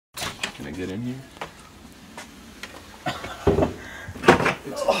Can I get in here? I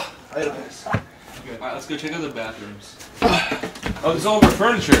had a piss. Okay. Alright, let's go check out the bathrooms. Oh, this is all of our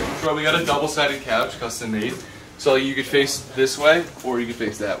furniture. Bro, we got a double-sided couch, custom made. So you could face this way, or you could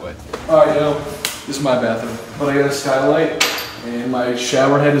face that way. Alright, yo, this is my bathroom. But I got a skylight, and my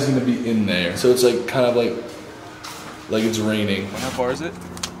shower head is gonna be in there. So it's like, kind of like it's raining. How far is it?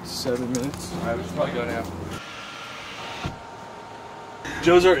 7 minutes. Alright, we should probably go now.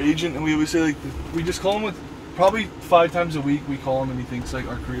 Joe's our agent, and we always say, like, we just call him with, probably 5 times a week, we call him and he thinks, like,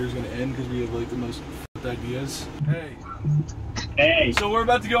 our career is gonna end because we have, like, the most ideas. Hey. Hey. So we're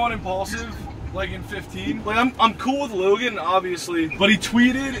about to go on Impulsive, like, in 15. Like, I'm cool with Logan, obviously, but he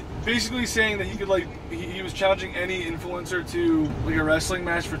tweeted basically saying that he could, like, he was challenging any influencer to, like, a wrestling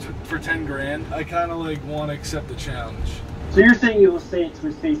match for 10 grand. I kind of, like, want to accept the challenge. So you're saying you will say it to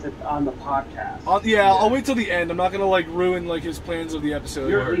his face on the podcast? Yeah, I'll wait till the end. I'm not gonna like ruin like his plans of the episode.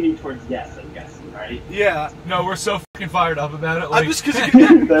 You're leaning towards yes, I'm guessing, right? Yeah. No, we're so fucking fired up about it. Like, I'm just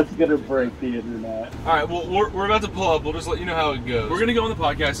that's gonna break the internet. All right, well we're about to pull up. We'll just let you know how it goes. We're gonna go on the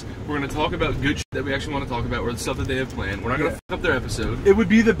podcast. We're gonna talk about good shit that we actually want to talk about, or the stuff that they have planned. We're not gonna fuck up their episode. It would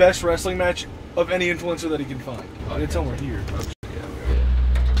be the best wrestling match of any influencer that he can find. I tell him we're here.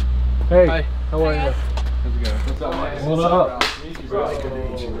 Hey. Hi. How are you? How's it going? What's up, man? What up? Good to meet you, bro. Good to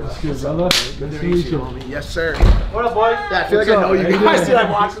meet you. Good, brother. Good to meet you, homie. Yes, sir. What up, boys? Yeah, I feel like I know you guys. I'm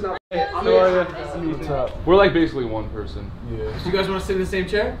watching them. How are you? What's up? We're like basically one person. Yeah. So you guys want to sit in the same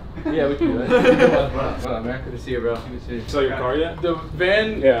chair? Yeah, we can do that. What up, man? Good to see you, bro. Good to see you. Saw your car yet? The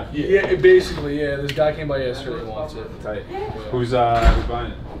van? Yeah, basically, yeah. This guy came by yesterday and wants it. Tight. Who's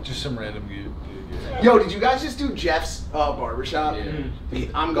buying it? Just some random dude. Yo, did you guys just do Jeff's barbershop? Yeah.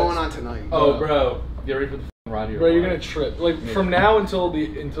 I'm going on tonight. Oh, bro. Get ready for the ride here. Bro, you're gonna trip. Like from now until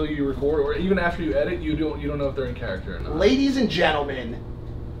you record, or even after you edit, you don't know if they're in character or not. Ladies and gentlemen,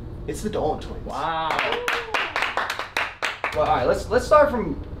 it's the Dolan Twins. Wow. Well, all right. Let's start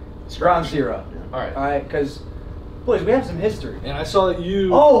from ground zero. All right. All right, because boys, we have some history. And I saw that you.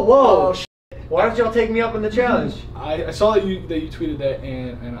 Oh, whoa. Why don't y'all take me up on the challenge? I saw that you tweeted that,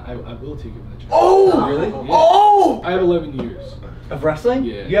 and I will take you up on the challenge. Oh! Really? Yeah. Oh! I have 11 years. Of wrestling?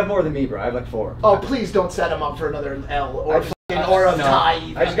 Yeah. You have more than me, bro. I have like 4. Oh, please don't set him up for another L or a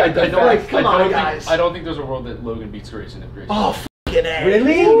tie. I just got done. Come on, guys. I don't think there's a world that Logan beats Grayson if Grayson. Oh, fucking A.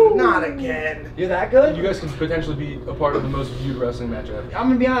 Really? Woo. Not again. You're that good? You guys can potentially be a part of the most viewed wrestling match ever. I'm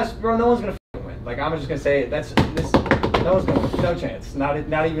gonna be honest, bro. No one's gonna win. Like I'm just gonna say this. No one's gonna. No chance. Not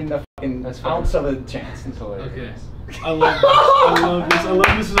even a fucking ounce of a chance. It's hilarious. Okay. I love this. I love this. I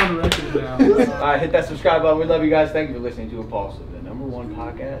love this is on record now. Alright, hit that subscribe button. We love you guys. Thank you for listening to Impulsive, the #1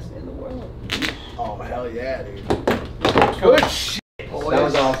 podcast in the world. Oh, hell yeah, dude. Good shit, boys. That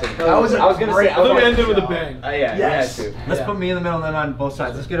was awesome. That was I was gonna say. I thought we ended with a bang. Yeah, yes. we had to. Let's put me in the middle and then on both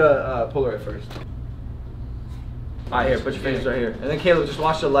sides. Let's get a Polaroid first. Alright, here, put your faces right here. And then Caleb, just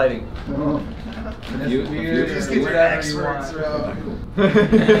watch the lighting. You just get your experts, bro.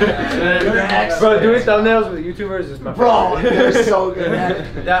 Bro, doing thumbnails with YouTubers is my Bro, they're so good at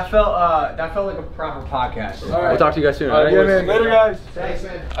it. That felt like a proper podcast. All right. We'll talk to you guys soon. Alright, yeah, man. Later, guys. Thanks,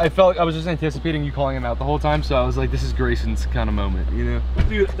 man. I felt like I was just anticipating you calling him out the whole time, so I was like, this is Grayson's kind of moment, you know?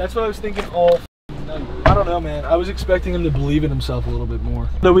 Dude, that's what I was thinking all night. I don't know, man. I was expecting him to believe in himself a little bit more.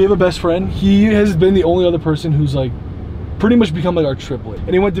 So we have a best friend. He has been the only other person who's like pretty much become like our triplet.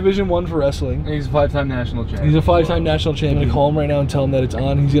 And he went Division 1 for wrestling. And he's a 5-time national champ. He's a 5-time national champ. I'm gonna call him right now and tell him that it's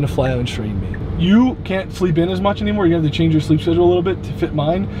on. He's gonna fly out and train me. You can't sleep in as much anymore. You have to change your sleep schedule a little bit to fit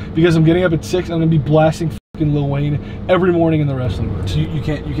mine because I'm getting up at 6 and I'm gonna be blasting fucking Lil Wayne every morning in the wrestling room. So you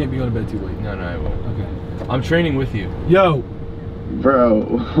can't be going to bed too late. No, I won't. Okay. I'm training with you. Yo. Bro,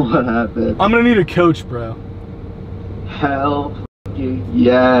 what happened? I'm gonna need a coach, bro. Hell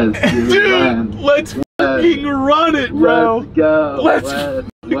yes, dude. Dude, let's fucking run it, bro. Let's go.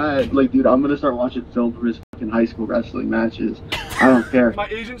 Let's like, dude, I'm gonna start watching film for his fucking high school wrestling matches. I don't care. My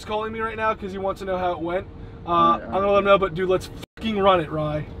agent's calling me right now because he wants to know how it went. I'm gonna let him know, but dude, let's fucking run it,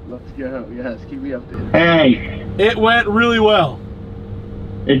 Rye. Let's go. Yes, keep me updated. Hey. It went really well.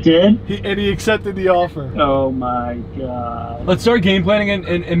 It did? And he accepted the offer. Oh my god. Let's start game planning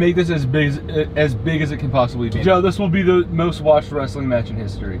and make this as big as it can possibly be. Joe, this will be the most watched wrestling match in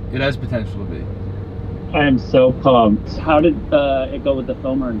history. It has potential to be. I am so pumped. How did it go with the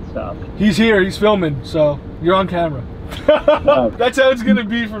filmer and stuff? He's here, he's filming, so you're on camera. That's how it's gonna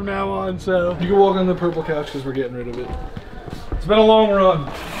be from now on, so. You can walk on the purple couch because we're getting rid of it. It's been a long run.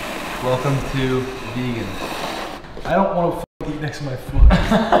 Welcome to vegan. I don't want to eat next to my foot.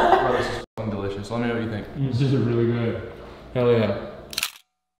 Bro, this is delicious. Let me know what you think. This is really good. Hell yeah.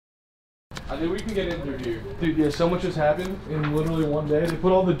 I think we can get in through here. Dude, yeah, so much has happened in literally one day. They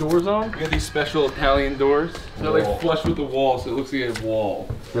put all the doors on. We got these special Italian doors. They're like flush with the wall, so it looks like a wall.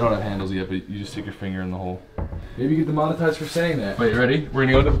 They don't have handles yet, but you just stick your finger in the hole. Maybe get demonetized for saying that. Wait, ready? We're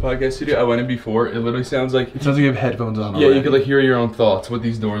gonna go to the podcast studio. I went in before. It literally sounds like you have headphones on. Yeah, you could like hear your own thoughts with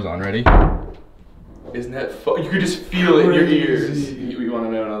these doors on. Ready? Isn't that fun? You could just feel it in your ears. You want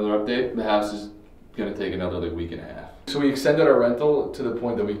to know another update? The house is gonna take another like week and a half. So we extended our rental to the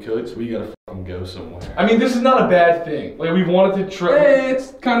point that we could, so we gotta fucking go somewhere. I mean, this is not a bad thing. Like, we wanted to try.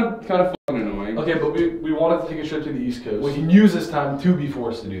 It's kind of fucking annoying. Okay, but we wanted to take a trip to the East Coast. We can use this time to be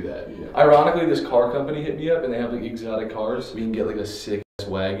forced to do that. Yeah. Ironically, this car company hit me up, and they have like exotic cars. We can get like a sick ass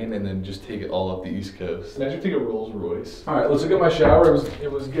wagon and then just take it all up the East Coast. Imagine take a Rolls Royce. All right, let's look at my shower.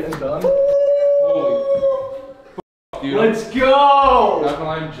 It was getting done. Holy dude, let's go! Not gonna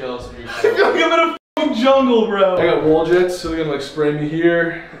lie, I'm jealous of you. I feel like I'm in a jungle, bro. I got wall jets, so they're gonna like spray me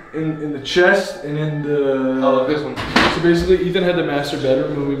here, in the chest, and in the... Oh, this one. So basically, Ethan had the master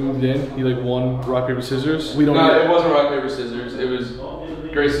bedroom when we moved in. He like won rock, paper, scissors. No, it wasn't rock, paper, scissors. It was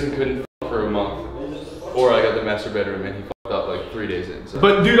Grayson couldn't for a month. Or I got the master bedroom and he fucked up like 3 days in. So.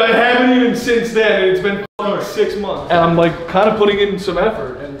 But dude, I haven't even since then, and it's been fucking 6 months. And I'm like kind of putting in some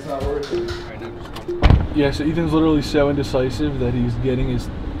effort, and it's not working. Yeah, so Ethan's literally so indecisive that he's getting his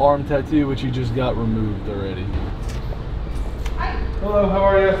arm tattoo, which he just got removed already. Hi. Hello, how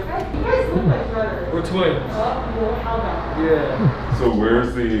are you? Hi. You guys look like brothers. We're twins. Oh, how about? Yeah. So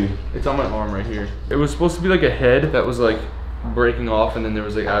where's the... It's on my arm right here. It was supposed to be like a head that was like breaking off and then there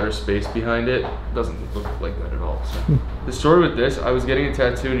was like outer space behind it. Doesn't look like that at all. So. The story with this, I was getting a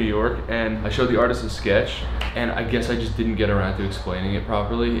tattoo in New York and I showed the artist a sketch and I guess I just didn't get around to explaining it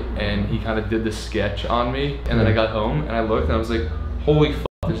properly and he kind of did the sketch on me and then I got home and I looked and I was like, holy fuck,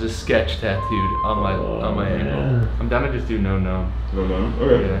 there's a sketch tattooed on my ankle. I'm down to just do no. No?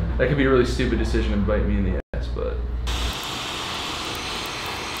 Okay. Yeah. That could be a really stupid decision and bite me in the ass, but...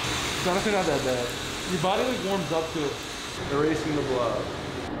 It's honestly not that bad. Your body like warms up to erasing the blood.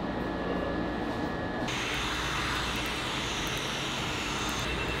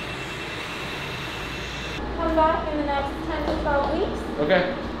 Come back in the next 10 to 12 weeks.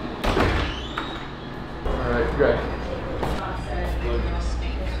 Okay. Alright, great.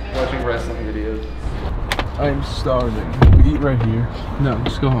 Watching wrestling videos. I'm starving. We eat right here. No,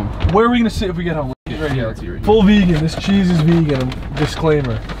 just go home. Where are we gonna sit if we get home? Let's eat right here. Let's eat right here. Full vegan. This cheese is vegan.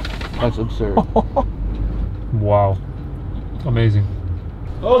 Disclaimer. That's absurd. Wow. Amazing.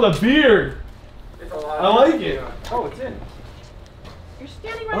 Oh, the beard! I like it. Oh, it's in. You're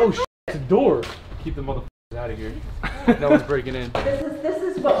standing right Oh, in front. it's a door. Keep the motherfuckers out of here. No one's breaking in. This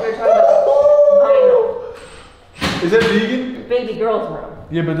is what we're talking about. Vinyl. Is that vegan? Baby girl's room.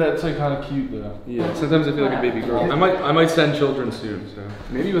 Yeah, but that's like kind of cute though. Yeah, sometimes I feel like a baby girl. I might send children soon, so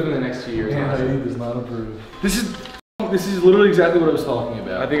maybe within the next 2 years. Anti does not approve. This is literally exactly what I was talking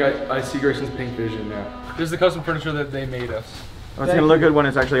about. I think I see Grayson's pink vision now. This is the custom furniture that they made us. Oh, it's gonna look good when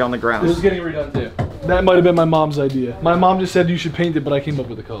it's actually on the ground. This is getting redone too. That might have been my mom's idea. My mom just said you should paint it, but I came up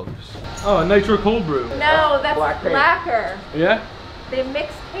with the colors. Oh, a nitro cold brew. No, that's Black paint. lacquer. Yeah? They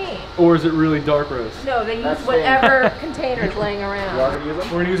mix paint. Or is it really dark roast? No, they use That's whatever containers laying around. We're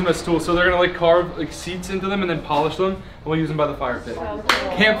gonna use them as tools, so they're gonna like carve like seats into them and then polish them, and we'll use them by the fire pit.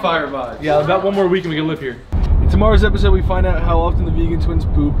 Campfire vibes. Yeah, about one more week and we can live here. In tomorrow's episode, we find out how often the vegan twins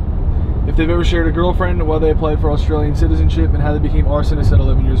poop, if they've ever shared a girlfriend, why they applied for Australian citizenship, and how they became arsonists at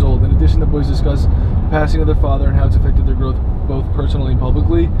 11 years old. In addition, the boys discuss the passing of their father and how it's affected their growth both personally and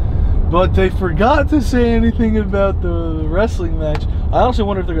publicly. But they forgot to say anything about the wrestling match. I honestly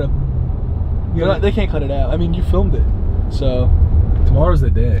wonder if they're gonna... You know, they can't cut it out. I mean, you filmed it. So, tomorrow's the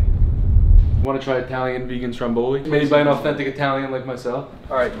day. Want to try Italian vegan stromboli? Made by an authentic Italian like myself.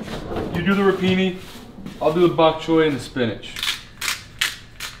 All right, you do the rapini, I'll do the bok choy and the spinach.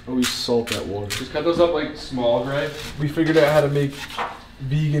 Always salt that water. Just cut those up like small, Gray. We figured out how to make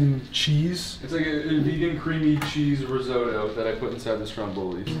vegan cheese. It's like a vegan creamy cheese risotto that I put inside the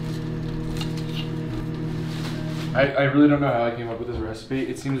stromboli. I really don't know how I came up with this recipe.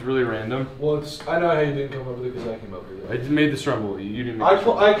 It seems really random. Well, I know how you didn't come up with it because I came up with it. I made the stromboli. You didn't make the I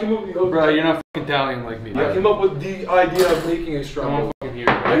stromboli. came up with the... Bro, you're not fucking Italian like me. I came up with the idea of making a stromboli. fucking here.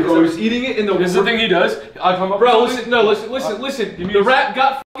 I was eating it in the... This is the thing he does. I come up Bro, with listen. The wrap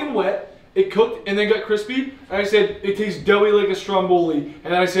got fucking wet. It cooked and then got crispy. And I said, it tastes doughy like a stromboli.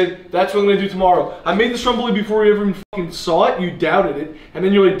 And I said, that's what I'm gonna do tomorrow. I made the stromboli before you ever fucking saw it. You doubted it. And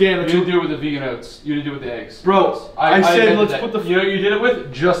then you're like, damn, You didn't do it with the vegan oats. You didn't do it with the eggs. Bro, I said, let's put the... You know what you did it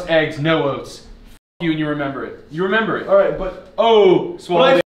with? Just eggs, no oats. F you and you remember it. You remember it. Alright, but... Oh,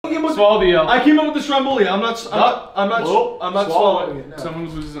 swallow it. Swallow swallow the L. I came up with the Stromboli. I'm not swallowing it. No. Someone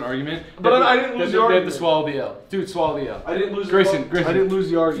loses an argument. But I didn't lose the argument. They have to swallow the L. Dude, swallow the L. I didn't lose Grayson. I didn't lose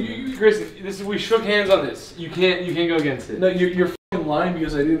the argument. Grayson, we shook hands on this. You can't go against it. No, you're fucking lying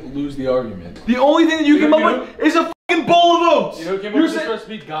because I didn't lose the argument. The only thing that you came up with is a fucking bowl of oats. You know who came up with this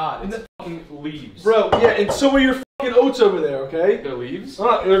recipe? God. It's fucking leaves. Bro, yeah, and so are your fucking oats over there, okay? They're leaves?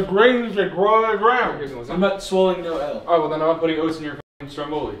 They're grains that grow on the ground. I'm not swallowing no L. Alright, well then I'm not putting oats in your fucking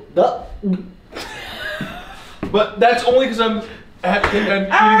Stromboli. But that's only because I'm eating the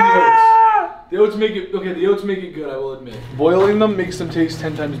oats. The oats make it, okay, the oats make it good, I will admit. Boiling them makes them taste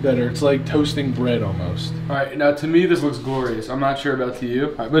 10 times better. It's like toasting bread almost. Alright, now to me this looks glorious. I'm not sure about to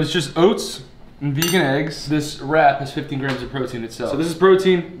you. Alright, but it's just oats and vegan eggs. This wrap has 15 grams of protein itself. So this is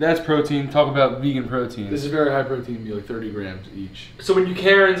protein, that's protein. Talk about vegan protein. This is very high protein meal, like 30 grams each. So when you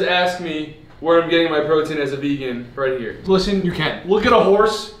Karens ask me where I'm getting my protein as a vegan, right here. Listen, you can. Look at a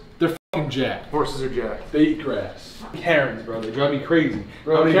horse, they're fucking jacked. Horses are jacked. They eat grass. Karens, bro, they drive me crazy.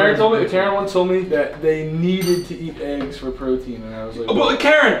 Bro, Karen once told me that they needed to eat eggs for protein, and I was like, oh, but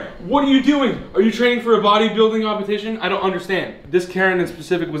Karen, what are you doing? Are you training for a bodybuilding competition? I don't understand. This Karen in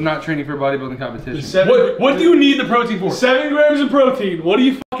specific was not training for a bodybuilding competition. What do you need the protein for? 7 grams of protein. What do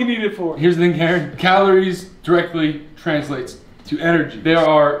you fucking need it for? Here's the thing, Karen. Calories directly translates to energy. There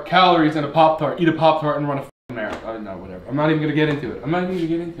are calories in a Pop-Tart. Eat a Pop-Tart and run a fucking marathon. No, whatever. I'm not even gonna get into it. I'm not even gonna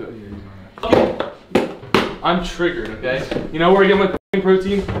get into it. I'm triggered, okay? You know where I get my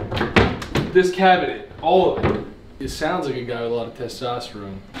protein? This cabinet, all of it. It sounds like a guy with a lot of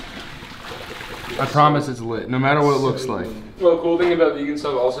testosterone. I promise it's lit, no matter what it looks like. Well, the cool thing about vegan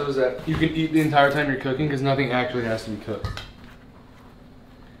stuff also is that you can eat the entire time you're cooking because nothing actually has to be cooked.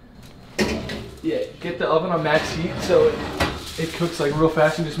 Yeah, get the oven on max heat so it cooks like real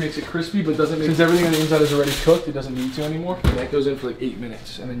fast and just makes it crispy, but doesn't make, since everything on the inside is already cooked, it doesn't need to anymore. And that goes in for like 8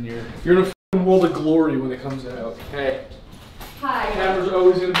 minutes, and then you're in a world of glory when it comes out. Hey. Hi. Camera's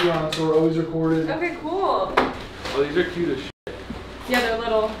always gonna be on, so we're always recorded. Okay, cool. Oh, these are cute as shit. Yeah, they're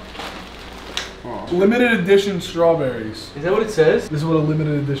little. Aww. Limited edition strawberries. Is that what it says? This is what a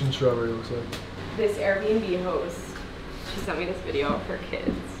limited edition strawberry looks like. This Airbnb host, she sent me this video of her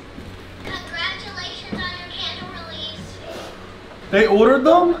kids. Congratulations on your candle release. They ordered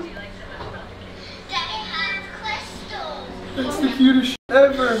them? They have crystals. That's the cutest shit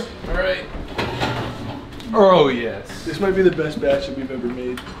ever. Alright. Oh, yes. This might be the best batch that we've ever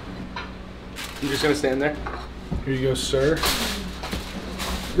made. You just gonna stand there? Here you go, sir.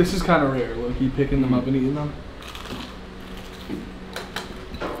 This is kind of rare, Loki, picking them up and eating them.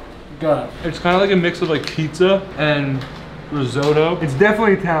 God. It's kind of like a mix of like pizza and risotto. It's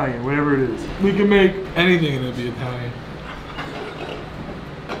definitely Italian, whatever it is. We can make anything and it'd be Italian.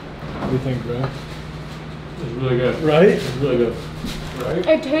 What do you think, bro? It's really good. Right? It's really good. Right?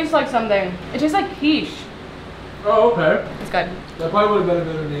 It tastes like something. It tastes like quiche. Oh, okay. It's good. That probably would have been a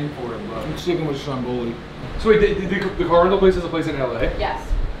better name for it, but I'm sticking with Stromboli. So wait, the car rental place is a place in LA? Yes.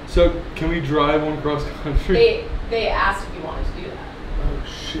 So can we drive one cross country? They asked if you wanted to do that. Oh,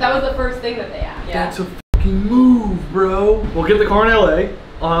 shit. That was the first thing that they asked. Yeah. That's a fucking move, bro. We'll get the car in LA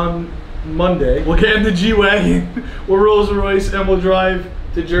on Monday. We'll get in the G-Wagon or Rolls Royce and we'll drive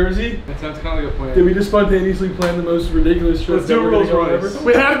to Jersey. That sounds kind of like a plan. Did we just spontaneously plan the most ridiculous trip? Let's do a Rolls Royce.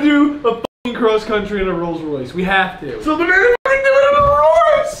 We have to do a fucking cross country in a Rolls Royce. We have to. So the man is do it in a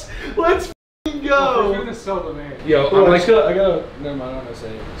Royce. Let's fucking go. We're gonna sell the van. Yo, I'm like, I gotta. Never mind. I'm not gonna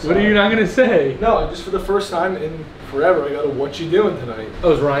say it. what are you not gonna say? No, just for the first time in forever, I gotta. What you doing tonight?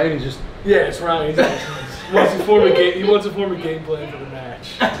 Oh, it's Ryan. He's just. Yeah, it's Ryan. He wants to form a game plan for the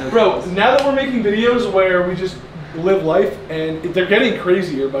match. Bro, now that we're making videos where we just live life, and they're getting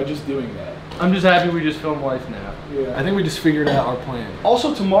crazier by just doing that. I'm just happy we just filmed life now. Yeah. I think we just figured out our plan.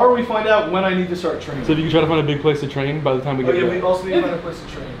 Also, tomorrow we find out when I need to start training. So if you can try to find a big place to train by the time we get there. We also need to find a place to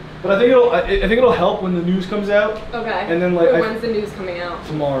train. But I think it'll help when the news comes out. Okay. And then like when's the news coming out?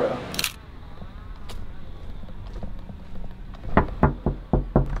 Tomorrow.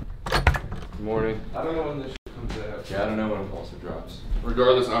 Good morning. I don't know when this shit comes out. Yeah, I don't know when Impulsive drops.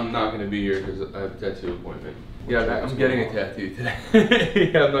 Regardless, I'm not going to be here because I have a tattoo appointment. Yeah, I'm getting a tattoo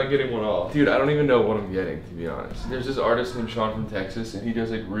today. Yeah, I'm not getting one off. Dude, I don't even know what I'm getting, to be honest. There's this artist named Sean from Texas, and he does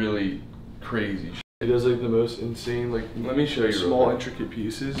like really crazy shit. He does like the most insane, like, let me show you small intricate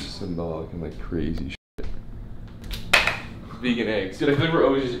pieces. Symbolic and like crazy shit. Vegan eggs. Dude, I feel like we're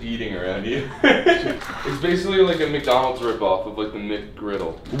always just eating around here. It's basically like a McDonald's ripoff of like the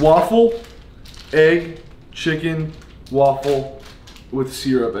McGriddle. Waffle, egg, chicken, waffle, with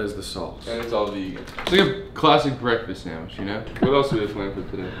syrup as the sauce. And it's all vegan. It's like a classic breakfast sandwich, you know? What else do we have planned for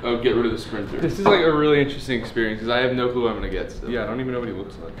today? Oh, get rid of the Sprinter. This is like a really interesting experience because I have no clue what I'm gonna get still. Yeah, I don't even know what he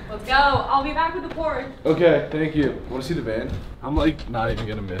looks like. Let's go. I'll be back with the board. Okay, thank you. Want to see the van? I'm like not even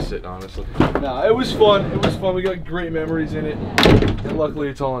gonna miss it, honestly. Nah, it was fun. It was fun. We got great memories in it. And luckily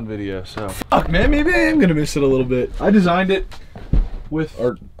it's all on video, so. Fuck, man, maybe I am gonna miss it a little bit. I designed it with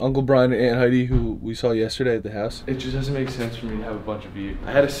our Uncle Brian and Aunt Heidi, who we saw yesterday at the house. It just doesn't make sense for me to have a bunch of vehicles.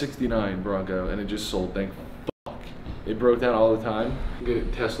 I had a 69 Bronco and it just sold, thank fuck. It broke down all the time. I'm gonna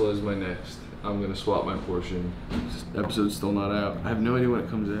Tesla is my next. I'm gonna swap my Porsche. This episode's still not out. I have no idea when it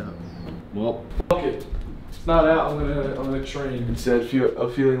comes out. Well, fuck it. It's not out, I'm gonna train. Instead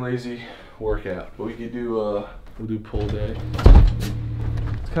of feeling lazy, workout. But we could do, we'll do pull day.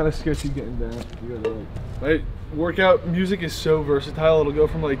 It's kind of sketchy getting down. You gotta like, workout music is so versatile. It'll go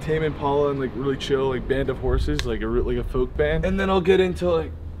from like Tame Impala and like really chill, like Band of Horses, like a folk band, and then I'll get into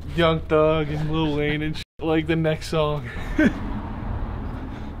like Young Thug and Lil Wayne and shit, like the next song.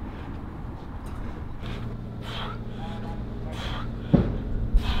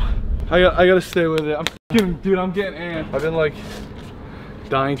 I gotta stay with it. I'm getting amped. I've been like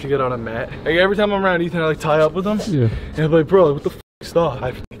dying to get on a mat. Like every time I'm around Ethan, I like tie up with him. Yeah. And I'm like, bro, what the f stop?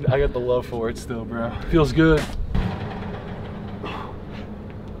 I got the love for it still, bro. Feels good.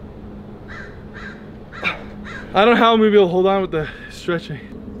 I don't know how I'm gonna be able to hold on with the stretching.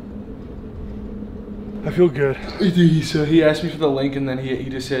 I feel good. So he asked me for the link and then he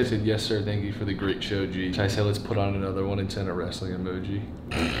just said, yes sir, thank you for the great show, G. I said, let's put on another one and send a wrestling emoji.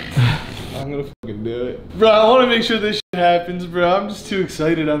 I'm gonna fucking do it. Bro, I wanna make sure this shit happens, bro. I'm just too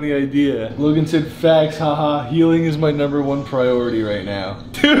excited on the idea. Logan said, facts, haha, healing is my #1 priority right now.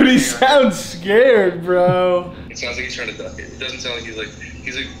 Dude, he sounds scared, bro. It sounds like he's trying to duck it. It doesn't sound like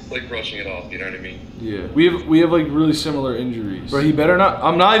he's like brushing it off, you know what I mean? Yeah. We have like really similar injuries. Bro, he better not,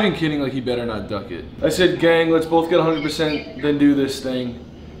 I'm not even kidding, like he better not duck it. I said, gang, let's both get 100%, then do this thing.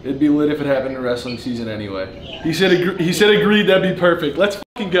 It'd be lit if it happened in wrestling season anyway. He said agreed, that'd be perfect. Let's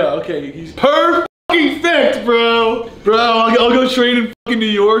fucking go. Okay, he's perfect, bro. Bro, I'll go train in fucking New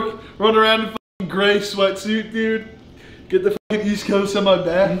York, run around in fucking gray sweatsuit, dude. Get the fucking East Coast on my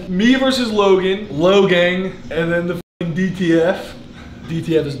back. Me versus Logan, Logang, and then the fucking DTF.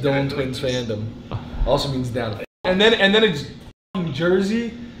 DTF is Dolan Twins fandom. Also means down. And then it's fucking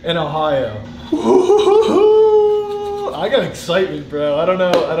Jersey and Ohio. I got excitement, bro. I don't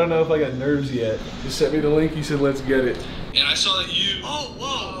know if I got nerves yet. He sent me the link. He said, "Let's get it." And I saw that you. Oh,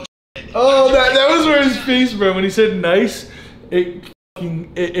 whoa. Oh, that was where his face, bro. When he said "nice," it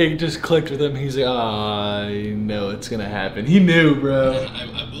just clicked with him. He's like, I know it's gonna happen. He knew, bro.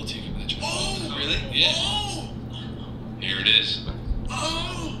 I will take him that. Oh, really? Yeah. Oh. Here it is.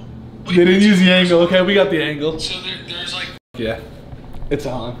 Oh. Wait, they didn't use the angle. Okay, we got the angle. So there's like. Yeah, it's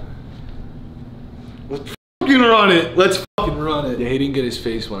on. Let's fucking run it. Let's fucking run it. Yeah, he didn't get his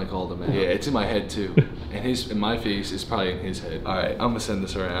face when I called him. Yeah, it's in my head too. And my face is probably in his head. All right, I'm gonna send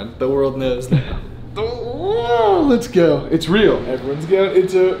this around. The world knows now. Let's go. It's real. Everyone's going.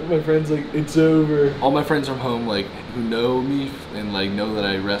 It's over. My friend's like, it's over. All my friends from home, like, who know me and like know that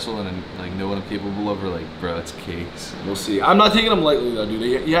I wrestle and like know what I'm capable of, are like, bro, it's cakes. We'll see. I'm not taking him lightly though,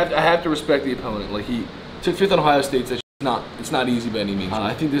 dude. I have to respect the opponent. Like he took 5th on Ohio State. So it's not easy by any means.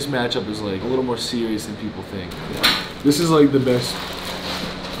 I think this matchup is like a little more serious than people think. Yeah. This is like the best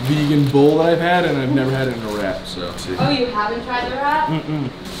vegan bowl that I've had, and I've never had it in a wrap. So. See. Oh, you haven't tried the wrap? Mm-mm.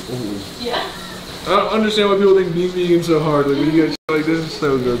 Yeah. I don't understand why people think being vegan so hard. Like, when you guys like, this is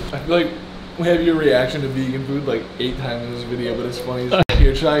so good. I feel like we have your reaction to vegan food like 8 times in this video, but it's funny as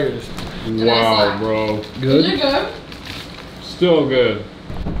here, try yours. Wow, bro. Good? Is it good? Still good.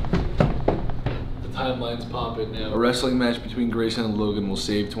 The timeline's popping now. A wrestling match between Grayson and Logan will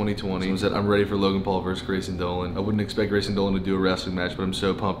save 2020. Someone said, I'm ready for Logan Paul versus Grayson Dolan. I wouldn't expect Grayson Dolan to do a wrestling match, but I'm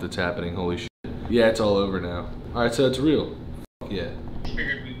so pumped it's happening. Holy shit. Yeah, it's all over now. Alright, so it's real. Yeah.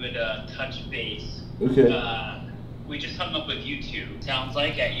 Figured we would touch base. Okay. We just hung up with YouTube. Sounds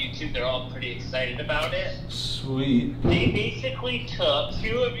like at YouTube they're all pretty excited about it. Sweet. They basically took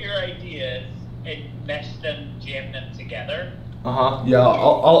 2 of your ideas and meshed them, jammed them together. Yeah,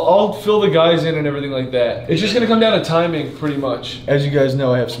 I'll fill the guys in and everything like that. It's just gonna come down to timing, pretty much. As you guys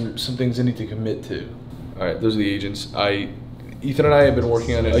know, I have some things I need to commit to. All right, those are the agents. Ethan and I have been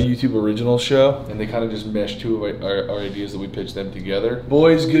working on a YouTube original show, and they kind of just meshed 2 of our ideas that we pitched them together.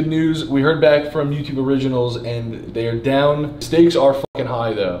 Boys, good news. We heard back from YouTube Originals, and they are down. Stakes are fucking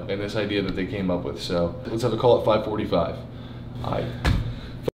high, though, in this idea that they came up with, so let's have a call at 5:45.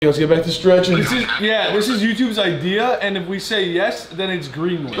 Let's get back to stretching. This is YouTube's idea, and if we say yes, then it's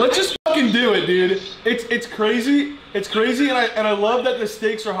greenlit. Let's just fucking fucking do it, dude. It's crazy. It's crazy, and I love that the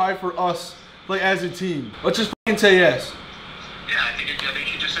stakes are high for us, like as a team. Let's just fucking say yes. Yeah, I think you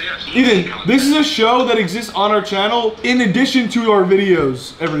should just say yes. Ethan, this is a show that exists on our channel in addition to our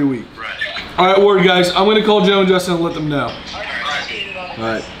videos every week. Right. All right, word, guys. I'm gonna call Joe and Justin and let them know. All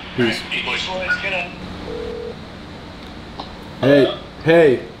right, peace.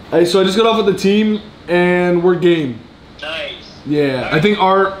 Hey. So I just got off with the team, and we're game. Nice. Yeah, I think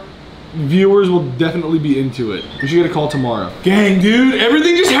our viewers will definitely be into it. We should get a call tomorrow. Gang, dude,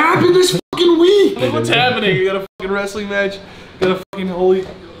 everything just happened this fucking week. What's happening? We got a fucking wrestling match. Got a fucking whole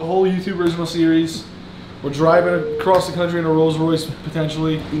YouTube original series. We're driving across the country in a Rolls Royce,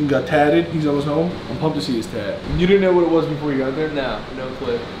 potentially. He got tatted. He's almost home. I'm pumped to see his tat. You didn't know what it was before you got there? No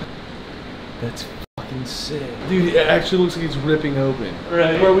clue. That's fucking sick. Dude, it actually looks like it's ripping open.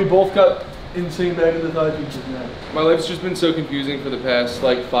 Right. Where we both got insane back of the thigh pictures now. My life's just been so confusing for the past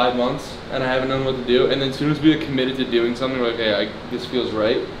like 5 months, and I haven't known what to do. And then as soon as we get committed to doing something, we're like, okay, this feels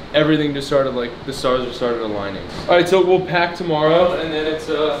right. Everything just started, like, the stars just started aligning. All right, so we'll pack tomorrow, and then it's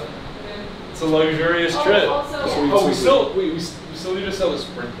a luxurious trip. We still need to sell the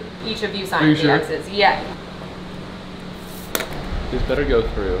Sprinter. Each of you signed the X's. Yeah. This better go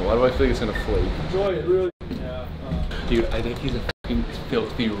through. Why do I feel like it's gonna flake? Enjoy it, really. Yeah. Dude, I think he's a fucking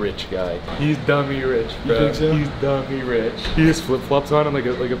filthy rich guy. He's dummy rich, bro. You think so? He's dummy rich. He has flip flops on and like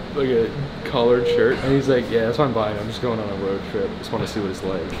a collared shirt, and he's like, yeah, that's what I'm buying. I'm just going on a road trip. Just want to see what it's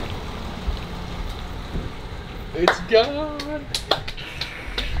like. It's gone.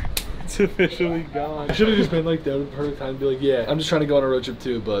 It's officially gone. I should have just been like that at the perfect time to be like, yeah, I'm just trying to go on a road trip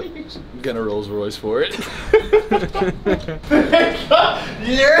too, but I'm getting a Rolls Royce for it.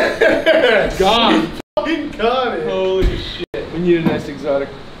 Yeah! God. Fucking got it. Holy shit. We need a nice exotic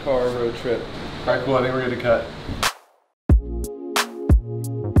car road trip. All right, cool. I think we're gonna cut.